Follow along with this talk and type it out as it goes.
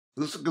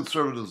This is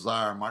Conservative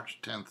Czar, March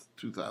 10th,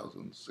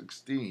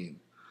 2016.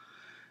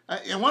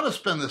 I want to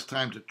spend this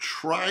time to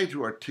try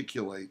to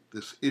articulate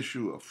this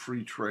issue of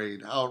free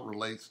trade, how it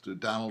relates to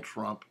Donald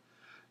Trump,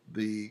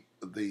 the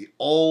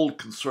old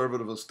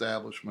conservative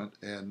establishment,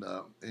 and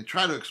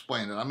try to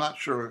explain it. I'm not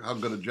sure how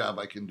good a job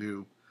I can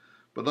do,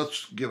 but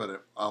let's give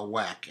it a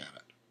whack at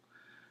it.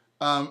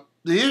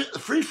 The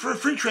free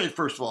trade,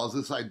 first of all, is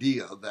this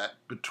idea that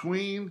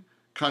between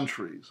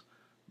countries,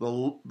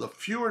 the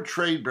fewer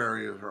trade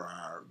barriers there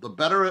are, the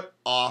better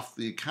off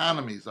the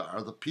economies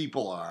are, the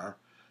people are,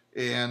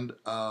 and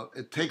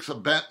it takes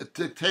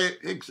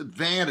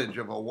advantage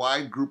of a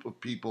wide group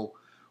of people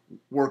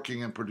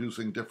working and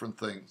producing different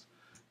things,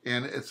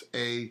 and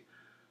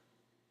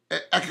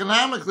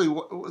economically,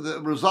 the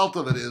result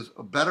of it is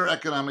better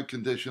economic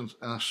conditions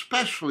and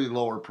especially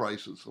lower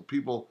prices. So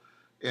people,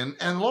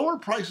 and lower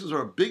prices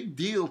are a big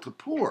deal to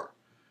poor.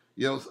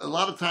 You know, a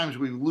lot of times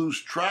we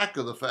lose track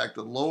of the fact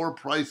that lower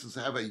prices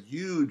have a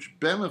huge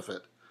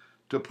benefit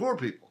to poor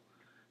people.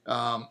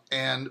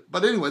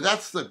 But anyway,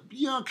 that's the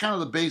kind of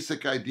the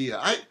basic idea.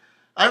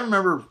 I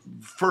remember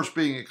first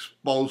being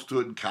exposed to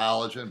it in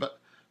college,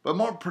 but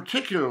more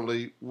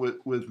particularly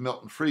with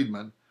Milton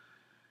Friedman.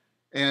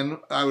 And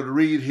I would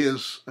read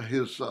his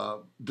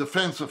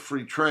defense of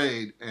free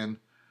trade, and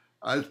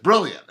it's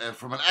brilliant. And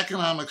from an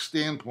economic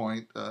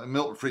standpoint,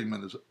 Milton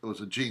Friedman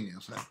was a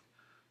genius.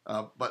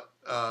 But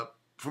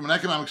from an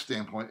economic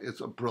standpoint, it's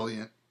a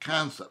brilliant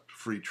concept,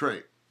 free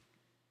trade.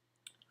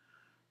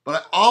 But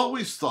I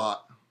always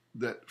thought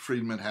that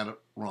Friedman had it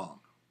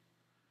wrong.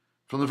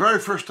 From the very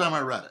first time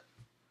I read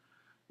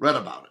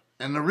about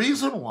it. And the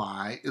reason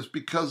why is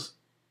because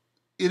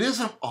it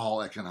isn't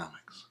all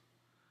economics.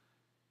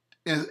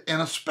 And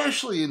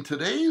especially in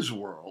today's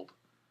world,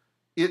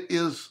 it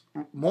is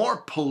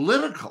more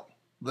political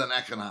than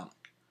economic.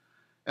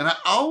 And I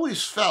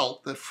always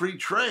felt that free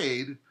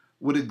trade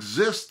would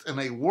exist in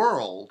a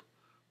world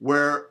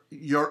where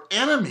your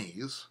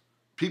enemies,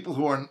 people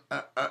who are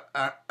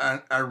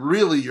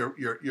really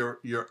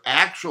your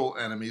actual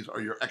enemies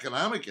or your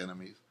economic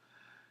enemies,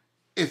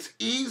 it's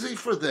easy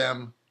for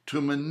them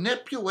to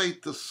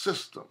manipulate the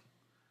system,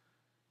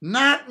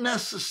 not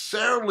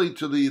necessarily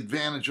to the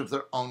advantage of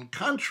their own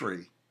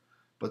country,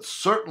 but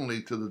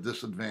certainly to the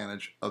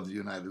disadvantage of the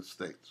United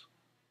States.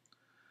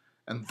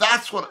 And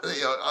that's what,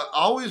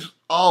 always,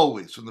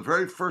 from the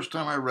very first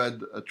time I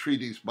read a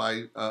treatise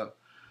by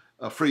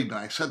Friedman,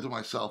 I said to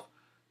myself,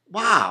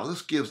 wow,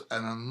 this gives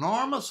an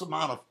enormous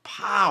amount of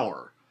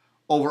power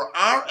over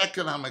our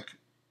economic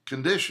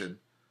condition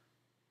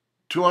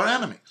to our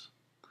enemies.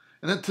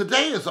 And then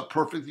today is a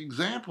perfect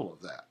example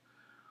of that.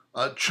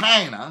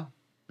 China,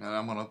 and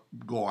I'm going to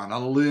go on a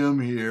limb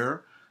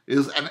here,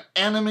 is an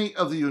enemy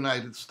of the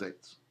United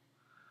States.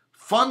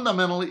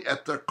 Fundamentally,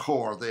 at their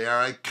core, they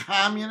are a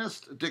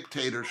communist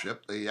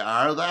dictatorship. They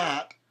are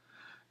that.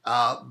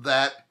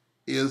 That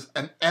is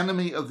an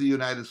enemy of the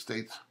United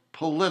States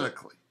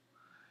politically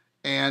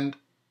and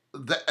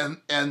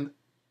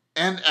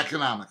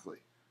economically.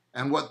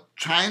 And what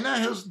China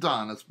has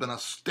done, it's been a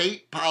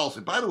state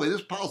policy. By the way,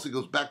 this policy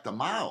goes back to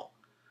Mao.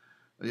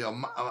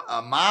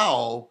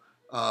 Mao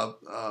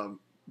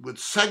would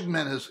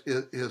segment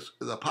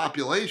the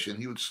population.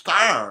 He would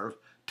starve,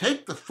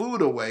 take the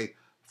food away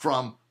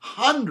from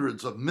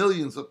hundreds of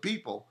millions of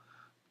people,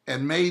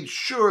 and made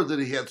sure that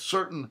he had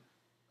certain,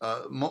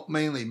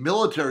 mainly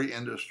military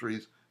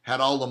industries, had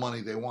all the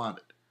money they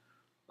wanted.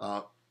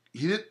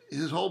 He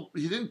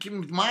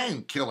didn't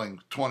mind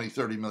killing 20,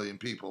 30 million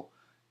people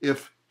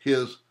if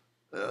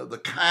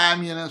the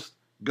communist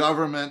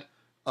government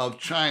of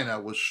China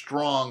was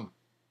strong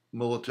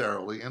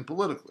militarily and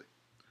politically.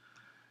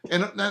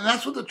 And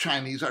that's what the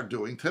Chinese are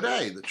doing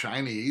today. The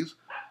Chinese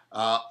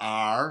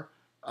are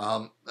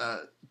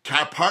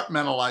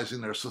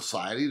compartmentalizing their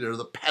society. They're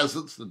the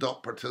peasants that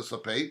don't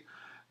participate.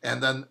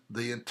 And then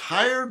the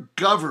entire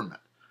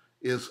government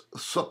is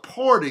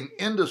supporting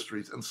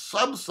industries and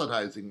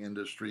subsidizing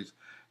industries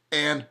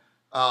and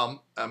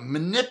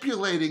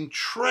manipulating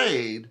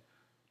trade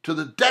to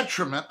the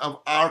detriment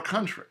of our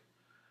country.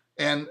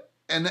 And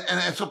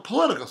it's a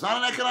political, it's not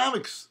an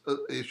economics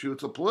issue,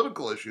 it's a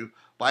political issue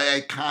by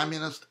a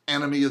communist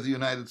enemy of the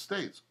United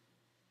States.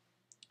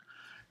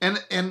 And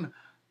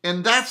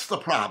that's the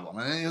problem.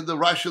 And the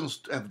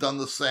Russians have done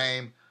the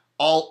same.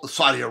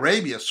 Saudi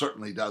Arabia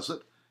certainly does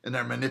it in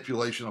their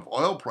manipulation of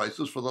oil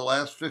prices for the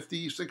last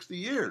 50, 60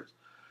 years.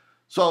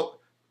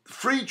 So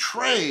free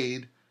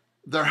trade,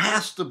 there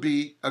has to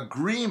be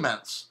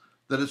agreements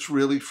that it's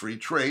really free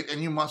trade,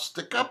 and you must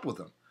stick up with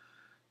them.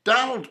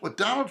 What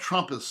Donald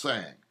Trump is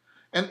saying,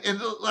 and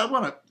I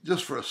want to,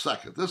 just for a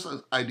second, this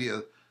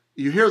idea,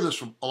 you hear this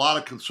from a lot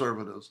of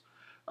conservatives.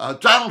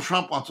 Donald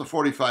Trump wants a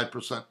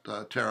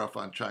 45% tariff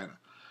on China.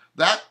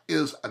 That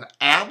is an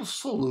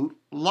absolute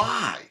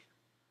lie.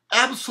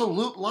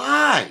 Absolute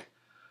lie.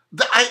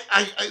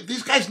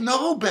 These guys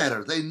know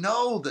better. They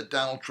know that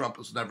Donald Trump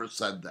has never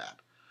said that.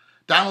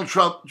 Donald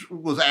Trump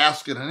was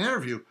asked in an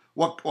interview,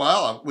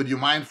 would you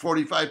mind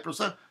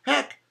 45%?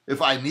 Heck,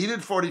 if I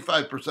needed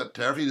 45%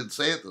 tariff, he didn't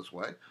say it this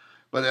way,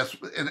 But that's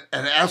in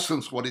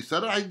essence what he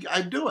said.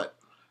 I do it.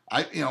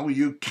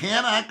 You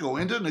cannot go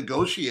into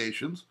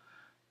negotiations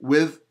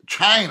with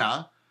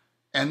China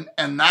and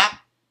not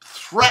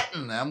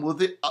threaten them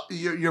with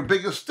your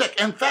biggest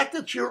stick. In fact,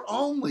 it's your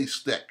only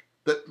stick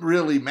that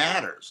really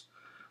matters.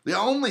 The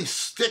only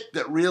stick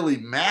that really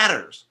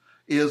matters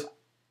is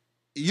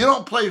you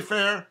don't play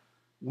fair,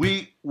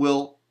 we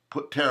will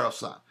put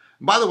tariffs on.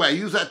 And by the way, I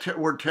use that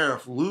word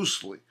tariff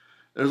loosely.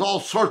 There's all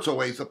sorts of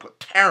ways to put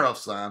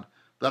tariffs on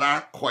that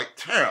aren't quite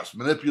tariffs.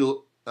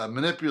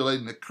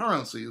 Manipulating the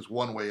currency is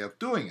one way of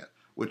doing it,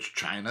 which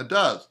China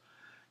does,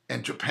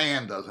 and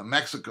Japan does, and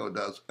Mexico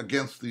does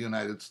against the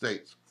United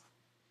States.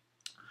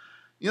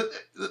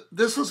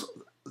 This is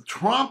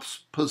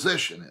Trump's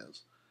position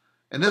is,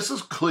 and this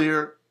is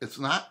clear, it's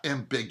not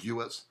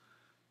ambiguous.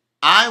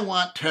 I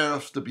want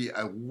tariffs to be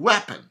a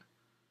weapon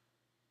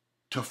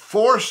to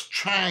force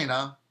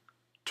China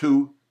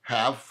to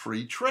have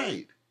free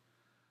trade.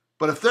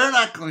 But if they're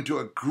not going to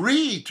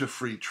agree to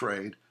free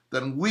trade,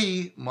 then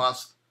we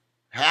must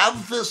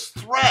have this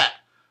threat,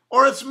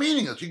 or it's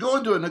meaningless. You go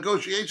into a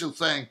negotiation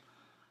saying,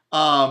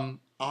 I'm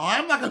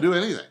not going to do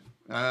anything.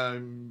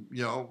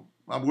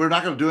 We're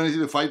not going to do anything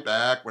to fight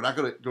back. We're not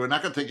going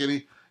to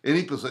take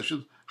any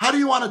positions. How do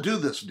you want to do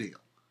this deal?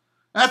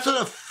 That's in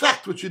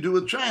effect what you do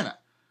with China.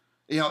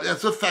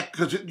 That's effect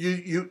because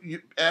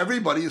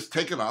everybody is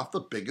taking off the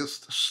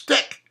biggest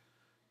stick,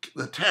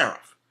 the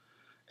tariff.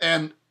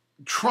 And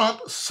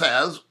Trump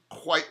says,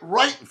 quite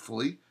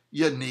rightfully,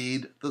 you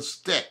need the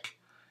stick.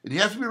 And you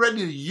have to be ready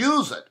to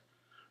use it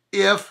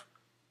if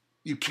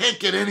you can't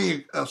get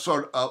any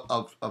sort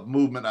of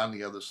movement on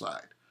the other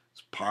side.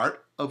 It's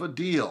part of a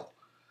deal.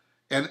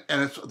 And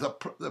it's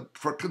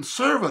for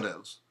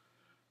conservatives,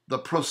 the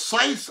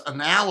precise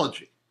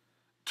analogy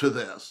to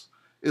this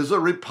is a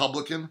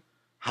Republican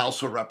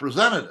House of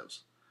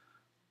Representatives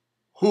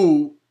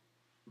who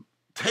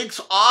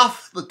takes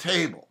off the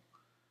table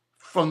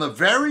from the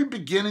very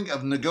beginning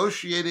of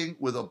negotiating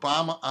with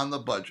Obama on the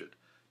budget,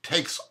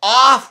 takes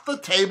off the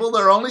table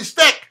their only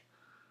stick.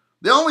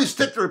 The only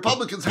stick the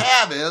Republicans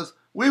have is,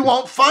 we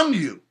won't fund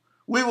you.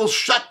 We will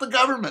shut the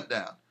government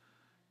down.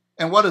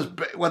 And what does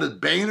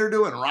Boehner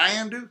do and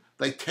Ryan do?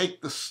 They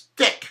take the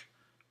stick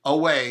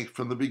away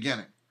from the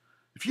beginning.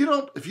 If you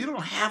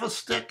don't have a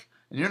stick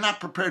and you're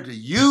not prepared to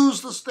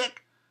use the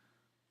stick,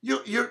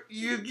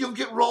 you'll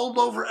get rolled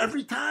over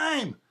every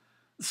time.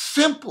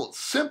 Simple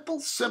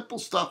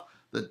stuff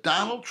that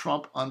Donald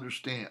Trump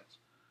understands.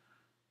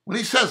 When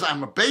he says,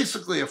 I'm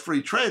basically a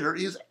free trader,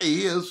 he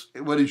is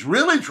what he's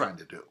really trying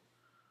to do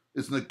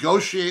is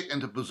negotiate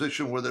into a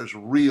position where there's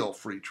real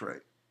free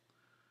trade.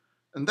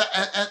 And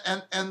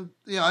I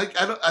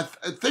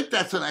think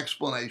that's an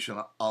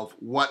explanation of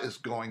what is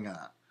going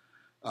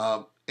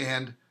on.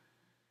 And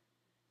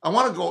I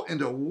want to go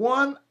into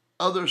one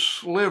other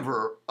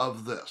sliver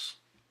of this.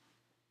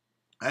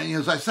 And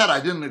as I said, I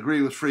didn't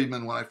agree with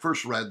Friedman when I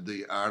first read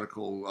the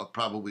article,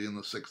 probably in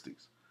the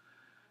 60s.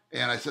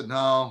 And I said,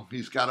 no,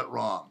 he's got it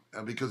wrong,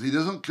 because he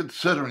isn't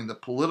considering the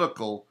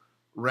political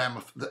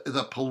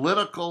the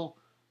political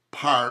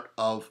part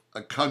of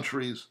a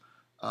country's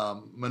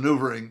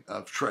maneuvering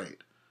of trade.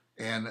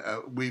 And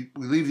we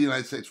leave the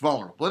United States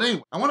vulnerable. But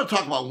anyway, I want to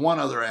talk about one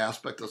other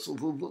aspect, this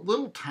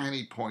little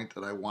tiny point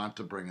that I want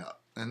to bring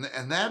up. And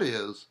that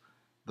is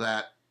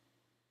that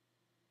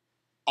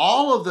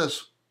all of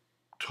this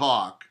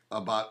talk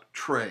about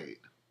trade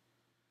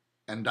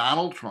and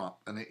Donald Trump,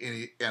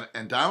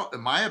 and Donald, in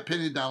my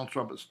opinion, Donald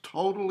Trump is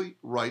totally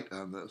right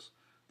on this.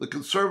 The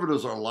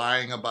conservatives are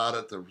lying about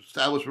it. The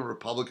establishment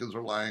Republicans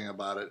are lying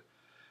about it.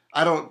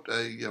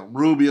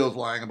 Rubio's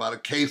lying about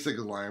it. Kasich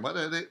is lying about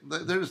it.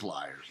 They're just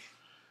liars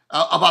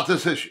about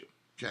this issue.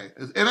 Okay,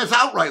 and it's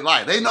outright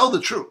lie. They know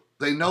the truth.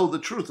 They know the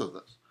truth of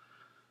this.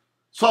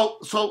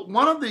 So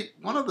one of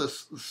the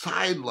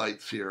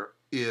sidelights here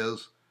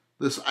is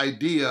this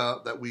idea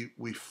that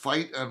we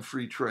fight on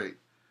free trade.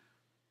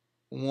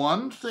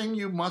 One thing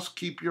you must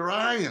keep your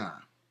eye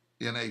on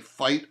in a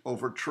fight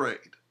over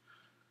trade,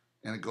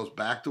 and it goes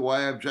back to why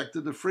I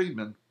objected to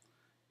Friedman,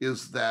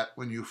 is that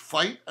when you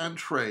fight on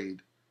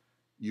trade,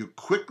 you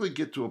quickly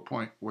get to a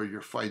point where you're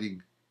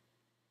fighting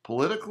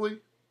politically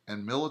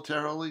and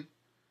militarily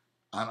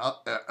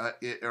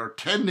or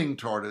tending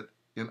toward it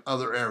in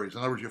other areas. In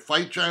other words, you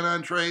fight China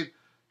on trade,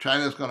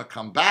 China's going to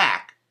come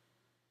back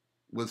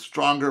with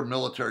stronger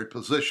military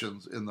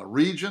positions in the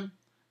region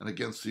and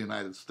against the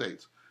United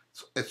States.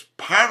 It's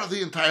part of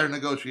the entire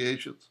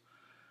negotiations.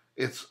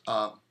 And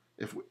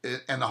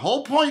the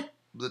whole point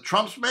that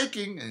Trump's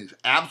making, and he's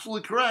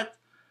absolutely correct,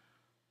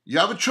 you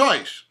have a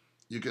choice.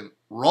 You can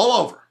roll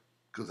over,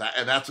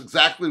 and that's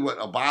exactly what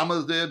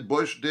Obama did,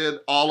 Bush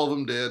did, all of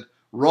them did.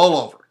 Roll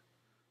over.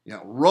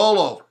 Roll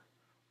over.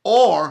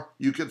 Or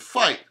you can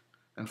fight,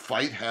 and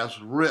fight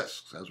has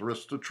risks. Has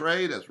risks to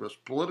trade, has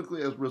risks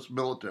politically, has risks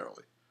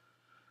militarily.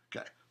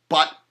 Okay,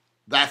 but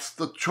that's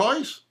the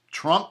choice.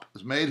 Trump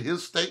has made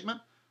his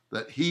statement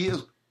that he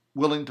is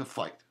willing to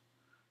fight,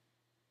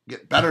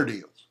 get better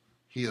deals.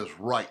 He is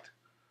right.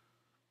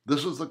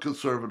 This is the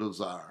conservative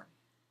czar.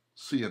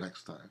 See you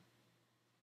next time.